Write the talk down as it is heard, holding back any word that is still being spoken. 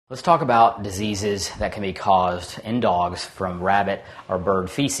Let's talk about diseases that can be caused in dogs from rabbit or bird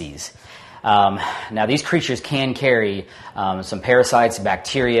feces. Now, these creatures can carry some parasites,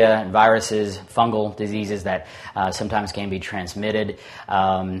 bacteria, and viruses, fungal diseases that sometimes can be transmitted.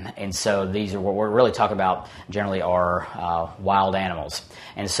 And so these are what we're really talking about generally are wild animals.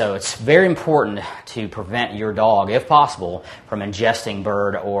 And so it's very important to prevent your dog, if possible, from ingesting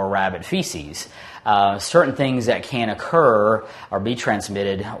bird or rabbit feces. Certain things that can occur or be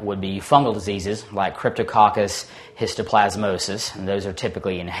transmitted would be fungal diseases like Cryptococcus histoplasmosis, and those are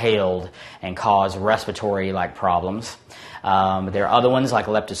typically inhaled and cause respiratory-like problems. There are other ones like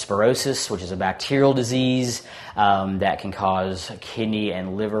leptospirosis, which is a bacterial disease that can cause kidney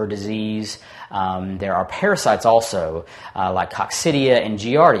and liver disease. There are parasites also like Coccidia and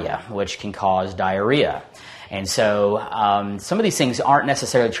Giardia, which can cause diarrhea. And so some of these things aren't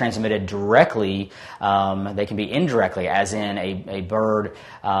necessarily transmitted directly. They can be indirectly, as in a bird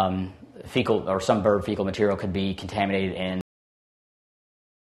fecal, or some bird fecal material could be contaminated in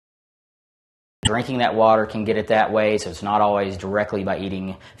drinking that water, can get it that way, so it's not always directly by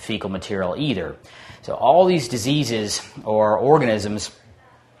eating fecal material either. So all these diseases or organisms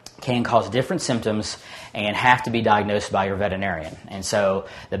can cause different symptoms and have to be diagnosed by your veterinarian. And so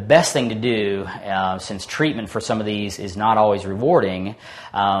the best thing to do, since treatment for some of these is not always rewarding,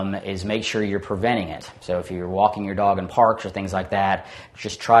 is make sure you're preventing it. So if you're walking your dog in parks or things like that,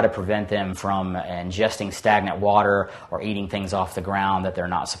 just try to prevent them from ingesting stagnant water or eating things off the ground that they're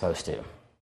not supposed to.